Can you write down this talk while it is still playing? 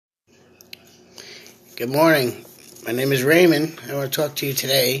Good morning. My name is Raymond. I want to talk to you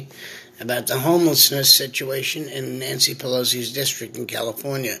today about the homelessness situation in Nancy Pelosi's district in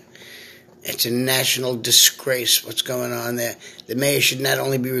California. It's a national disgrace what's going on there. The mayor should not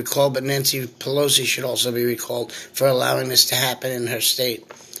only be recalled, but Nancy Pelosi should also be recalled for allowing this to happen in her state.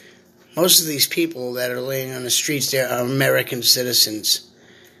 Most of these people that are laying on the streets there are American citizens.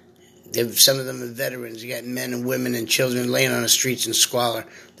 Some of them are veterans. You got men and women and children laying on the streets in squalor.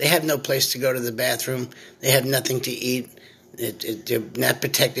 They have no place to go to the bathroom. They have nothing to eat. They're not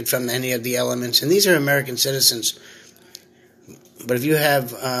protected from any of the elements. And these are American citizens. But if you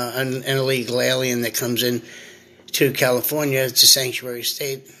have an illegal alien that comes in to California, it's a sanctuary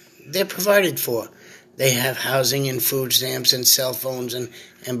state, they're provided for. They have housing and food stamps and cell phones and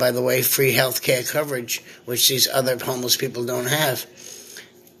by the way, free health care coverage, which these other homeless people don't have.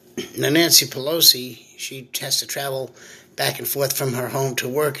 Now, Nancy Pelosi, she has to travel back and forth from her home to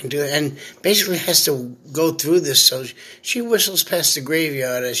work and basically has to go through this. So she whistles past the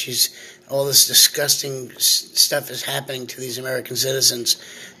graveyard as all this disgusting stuff is happening to these American citizens.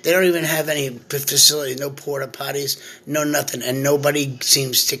 They don't even have any facility, no porta potties, no nothing, and nobody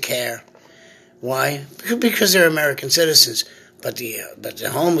seems to care. Why? Because they're American citizens. But the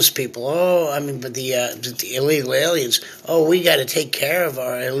homeless people, but the illegal aliens, we got to take care of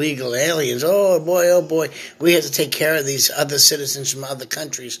our illegal aliens. Oh boy, we have to take care of these other citizens from other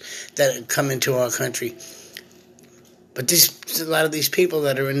countries that come into our country. But a lot of these people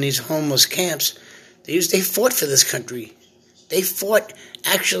that are in these homeless camps, they fought for this country. They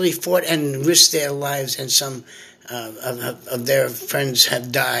actually fought and risked their lives, and some of their friends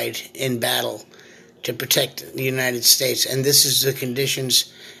have died in battle to protect the United States, and this is the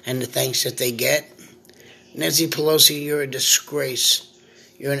conditions and the thanks that they get. Nancy Pelosi, you're a disgrace.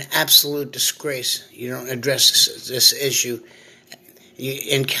 You're an absolute disgrace. You don't address this issue.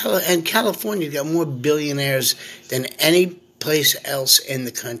 In California, you've got more billionaires than any place else in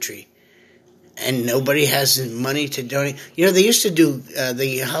the country, and nobody has the money to donate. You know, they used to do,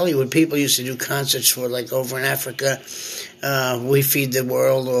 the Hollywood people used to do concerts for, like, over in Africa, We Feed the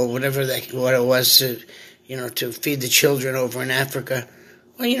World, or what it was, to feed the children over in Africa.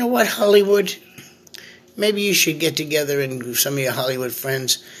 Well, you know what, Hollywood? Maybe you should get together and some of your Hollywood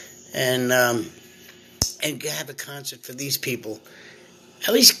friends and have a concert for these people.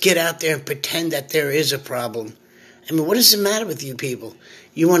 At least get out there and pretend that there is a problem. I mean, what is the matter with you people?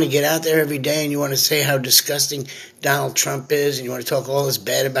 You want to get out there every day and you want to say how disgusting Donald Trump is, and you want to talk all this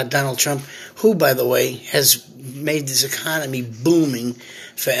bad about Donald Trump, who, by the way, has made this economy booming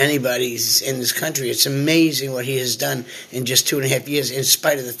for anybody in this country. It's amazing what he has done in just 2.5 years, in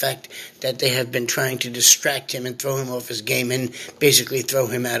spite of the fact that they have been trying to distract him and throw him off his game and basically throw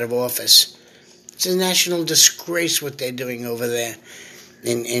him out of office. It's a national disgrace what they're doing over there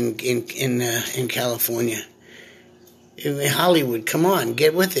in California. In Hollywood, come on,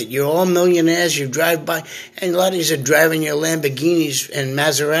 get with it. You're all millionaires. You drive by, and a lot of these are driving your Lamborghinis and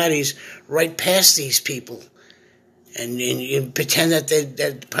Maseratis right past these people, and you pretend that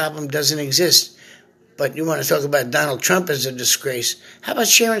that problem doesn't exist. But you want to talk about Donald Trump as a disgrace. How about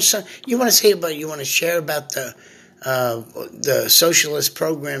sharing some? You want to share about the socialist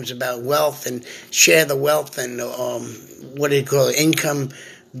programs about wealth and share the wealth and what do you call it, income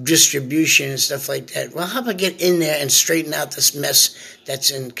distribution and stuff like that. Well, how about get in there and straighten out this mess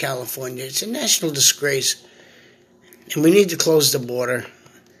that's in California? It's a national disgrace, and we need to close the border.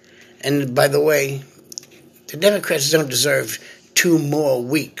 And by the way, the Democrats don't deserve 2 more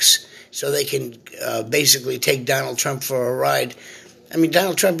weeks so they can basically take Donald Trump for a ride. I mean,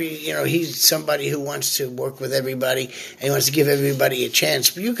 Donald Trump, he's somebody who wants to work with everybody and he wants to give everybody a chance.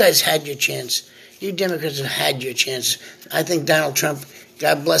 But you guys had your chance. You Democrats have had your chance. I think Donald Trump,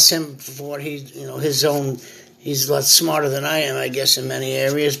 God bless him for what he's a lot smarter than I am, I guess, in many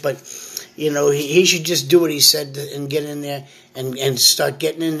areas. But, he should just do what he said and get in there and start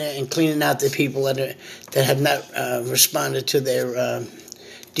getting in there and cleaning out the people that have not responded to their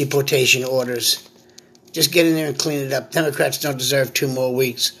deportation orders. Just get in there and clean it up. Democrats don't deserve 2 more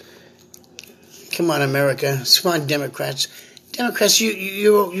weeks. Come on, America. Come on, Democrats. Democrats,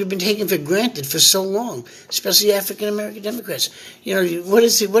 you've been taken for granted for so long, especially African American Democrats. What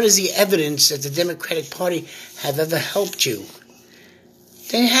is the evidence that the Democratic Party have ever helped you?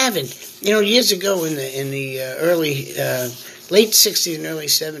 They haven't. Years ago in the early late 60s and early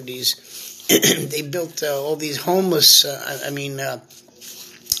 70s, they built all these homeless.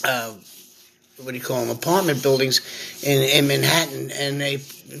 what do you call them, apartment buildings in Manhattan, and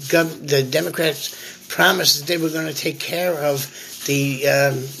the Democrats promised that they were going to take care of the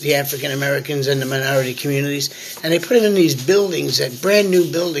African Americans and the minority communities, and they put them in these buildings, brand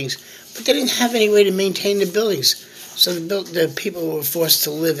new buildings, but they didn't have any way to maintain the buildings, so the people were forced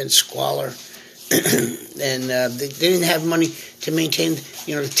to live in squalor, and they didn't have money to maintain,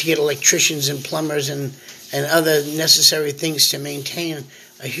 to get electricians and plumbers and other necessary things to maintain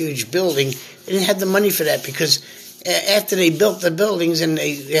a huge building. They didn't have the money for that because after they built the buildings and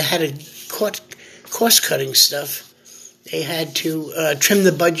they had a cost-cutting stuff, they had to trim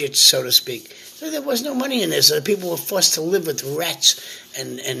the budgets, so to speak. So there was no money in this. So the people were forced to live with rats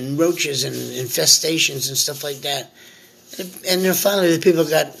and roaches and infestations and stuff like that. And then finally the people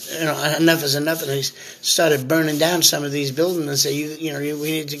got, enough is enough, and they started burning down some of these buildings and say,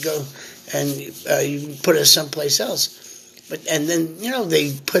 we need to go and you put us someplace else. And then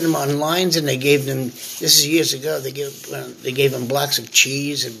they put them on lines, and they gave them. This is years ago. They gave them blocks of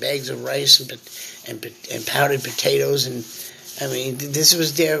cheese and bags of rice and powdered potatoes, and I mean this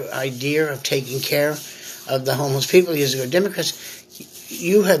was their idea of taking care of the homeless people years ago. Democrats,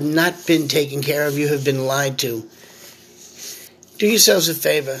 you have not been taken care of. You have been lied to. Do yourselves a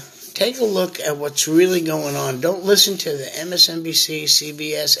favor. Take a look at what's really going on. Don't listen to the MSNBC,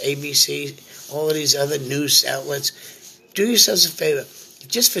 CBS, ABC, all of these other news outlets. Do yourselves a favor.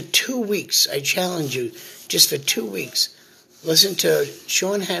 Just for 2 weeks, I challenge you, just for 2 weeks, listen to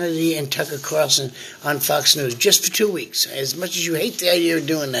Sean Hannity and Tucker Carlson on Fox News, just for 2 weeks, as much as you hate the idea of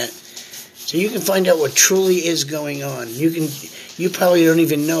doing that. So you can find out what truly is going on. You probably don't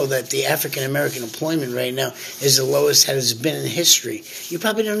even know that the African American employment right now is the lowest that it's been in history. You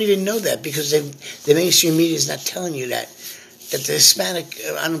probably don't even know that because the mainstream media is not telling you that the Hispanic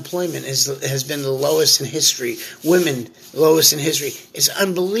unemployment has been the lowest in history. Women, lowest in history. It's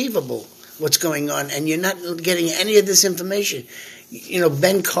unbelievable what's going on, and you're not getting any of this information.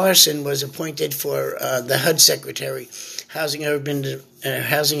 Ben Carson was appointed for the HUD Secretary, Housing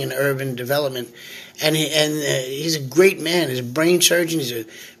and Urban Development, and he's a great man. He's a brain surgeon. He's a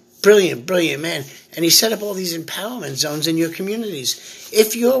brilliant man, and he set up all these empowerment zones in your communities.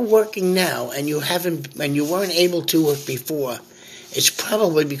 If you're working now and you weren't able to work before, it's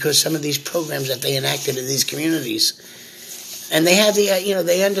probably because some of these programs that they enacted in these communities, and they have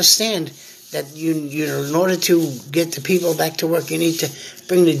they understand that in order to get the people back to work, you need to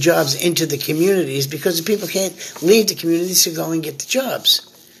bring the jobs into the communities because the people can't leave the communities to go and get the jobs.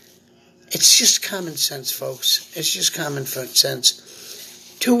 It's just common sense, folks. It's just common sense.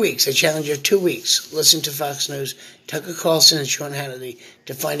 2 weeks. I challenge you 2 weeks. Listen to Fox News, Tucker Carlson and Sean Hannity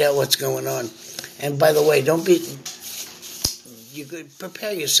to find out what's going on. And by the way, you could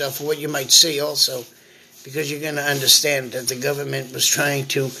prepare yourself for what you might see also, because you're going to understand that the government was trying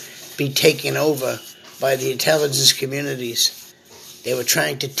to be taken over by the intelligence communities. They were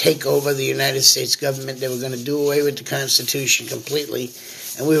trying to take over the United States government. They were going to do away with the Constitution completely,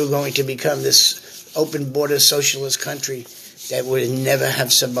 and we were going to become this open border socialist country that would never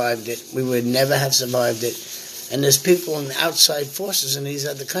have survived it. We would never have survived it. And there's people in outside forces in these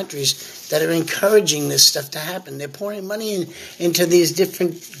other countries that are encouraging this stuff to happen. They're pouring money into these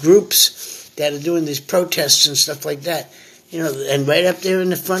different groups that are doing these protests and stuff like that. And right up there in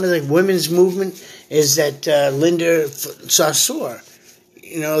the front of the women's movement is that Linda Sarsour,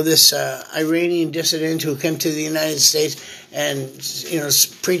 this Iranian dissident who came to the United States and,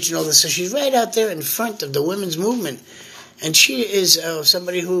 preaching all this. So she's right out there in front of the women's movement. And she is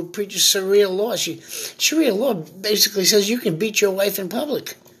somebody who preaches Sharia law. Sharia law basically says you can beat your wife in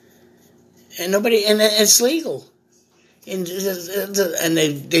public, and it's legal. And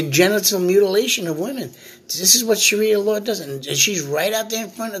the genital mutilation of women. This is what Sharia law does, and she's right out there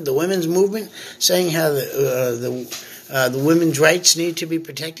in front of the women's movement, saying how the women's rights need to be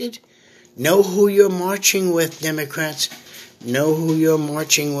protected. Know who you're marching with, Democrats. Know who you're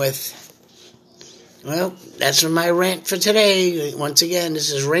marching with. Well, that's my rant for today. Once again,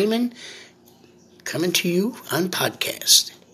 this is Raymond coming to you on podcast.